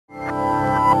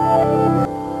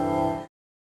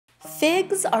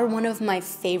Figs are one of my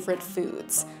favorite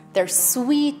foods. They're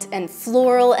sweet and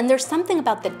floral, and there's something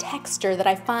about the texture that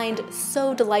I find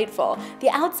so delightful.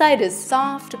 The outside is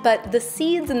soft, but the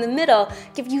seeds in the middle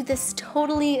give you this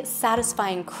totally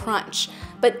satisfying crunch.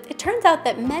 But it turns out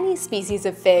that many species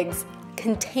of figs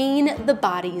contain the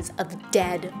bodies of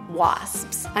dead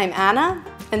wasps. I'm Anna,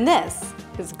 and this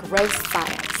is Gross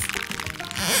Science.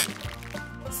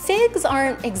 Figs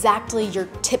aren't exactly your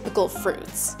typical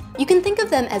fruits. You can think of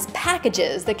them as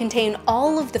packages that contain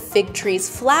all of the fig tree's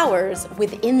flowers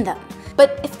within them.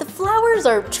 But if the flowers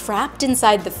are trapped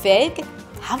inside the fig,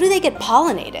 how do they get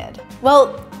pollinated?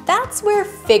 Well, that's where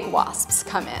fig wasps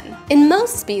come in. In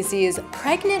most species,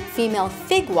 pregnant female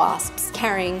fig wasps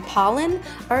carrying pollen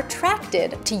are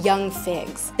attracted to young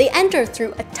figs. They enter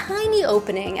through a tiny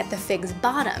opening at the fig's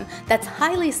bottom that's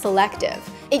highly selective.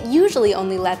 It usually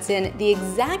only lets in the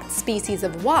exact species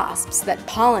of wasps that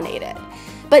pollinate it.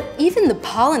 But even the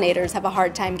pollinators have a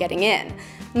hard time getting in.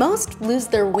 Most lose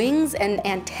their wings and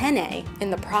antennae in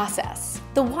the process.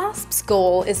 The wasp's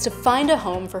goal is to find a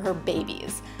home for her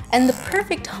babies, and the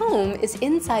perfect home is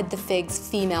inside the fig's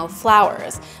female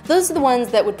flowers. Those are the ones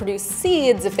that would produce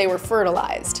seeds if they were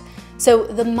fertilized. So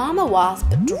the mama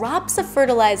wasp drops a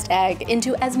fertilized egg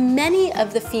into as many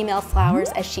of the female flowers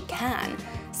as she can,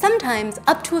 sometimes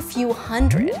up to a few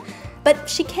hundred. But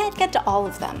she can't get to all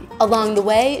of them. Along the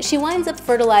way, she winds up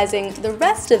fertilizing the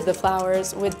rest of the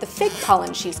flowers with the fig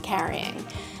pollen she's carrying.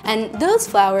 And those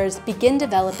flowers begin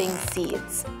developing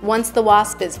seeds. Once the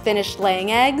wasp is finished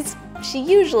laying eggs, she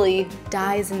usually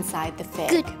dies inside the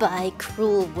fig. Goodbye,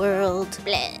 cruel world.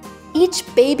 Bleh. Each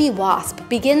baby wasp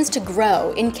begins to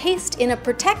grow encased in a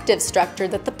protective structure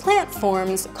that the plant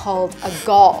forms called a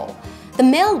gall. The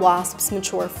male wasps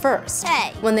mature first.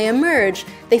 Hey. When they emerge,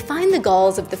 they find the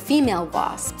galls of the female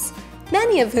wasps,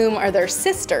 many of whom are their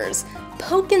sisters,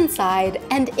 poke inside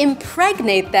and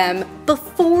impregnate them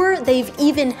before they've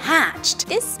even hatched.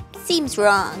 This seems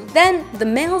wrong. Then the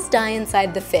males die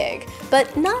inside the fig,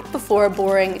 but not before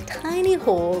boring tiny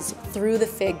holes through the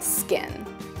fig's skin.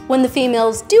 When the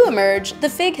females do emerge, the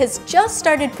fig has just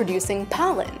started producing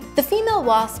pollen. The female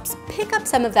wasps pick up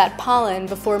some of that pollen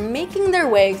before making their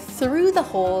way through the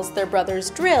holes their brothers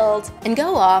drilled and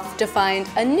go off to find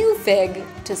a new fig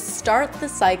to start the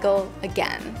cycle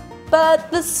again.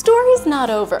 But the story's not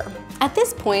over. At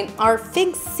this point, our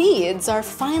fig seeds are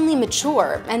finally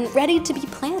mature and ready to be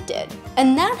planted.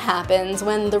 And that happens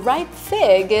when the ripe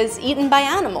fig is eaten by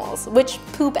animals, which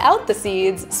poop out the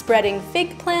seeds, spreading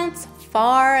fig plants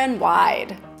far and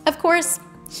wide. Of course,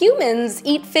 humans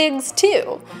eat figs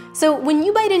too. So when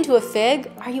you bite into a fig,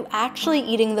 are you actually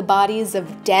eating the bodies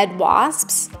of dead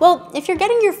wasps? Well, if you're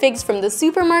getting your figs from the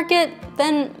supermarket,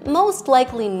 then most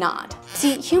likely not.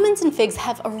 See, humans and figs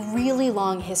have a really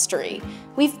long history.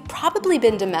 We've probably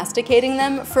been domesticating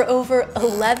them for over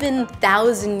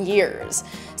 11,000 years.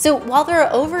 So while there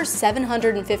are over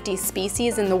 750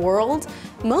 species in the world,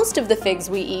 most of the figs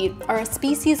we eat are a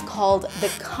species called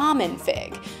the common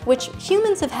fig, which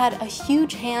humans have had a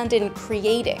huge hand in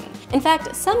creating. In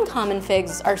fact, some common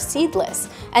figs are seedless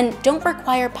and don't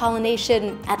require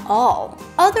pollination at all.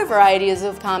 Other varieties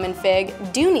of common fig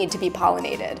do need to be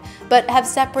pollinated, but have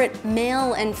separate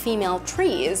male and female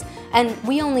trees, and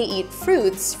we only eat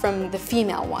fruits from the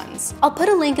female ones. I'll put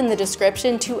a link in the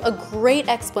description to a great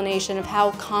explanation of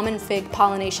how common fig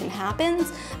pollination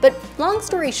happens, but long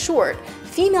story short,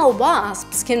 female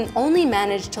wasps can only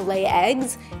manage to lay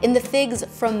eggs in the figs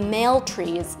from male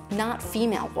trees, not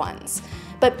female ones.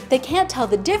 But they can't tell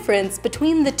the difference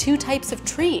between the two types of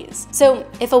trees. So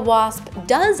if a wasp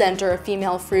does enter a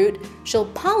female fruit, she'll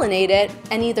pollinate it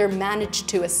and either manage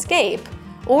to escape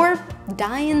or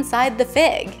die inside the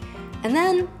fig. And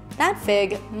then that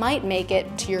fig might make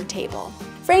it to your table.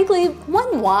 Frankly,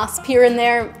 one wasp here and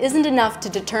there isn't enough to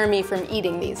deter me from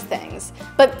eating these things.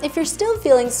 But if you're still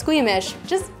feeling squeamish,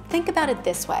 just think about it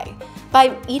this way.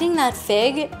 By eating that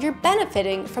fig, you're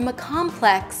benefiting from a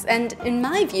complex and, in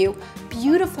my view,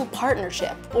 beautiful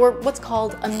partnership, or what's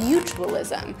called a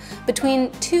mutualism,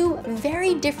 between two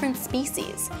very different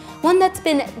species. One that's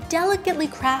been delicately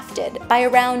crafted by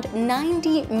around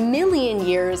 90 million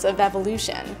years of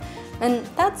evolution. And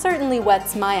that certainly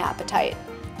whets my appetite.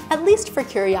 At least for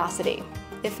curiosity,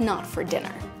 if not for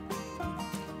dinner.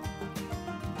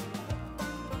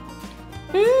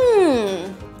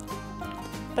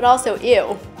 But also,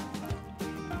 ew.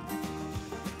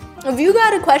 If you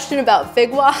got a question about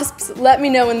fig wasps, let me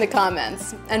know in the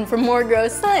comments. And for more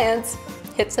gross science,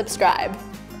 hit subscribe.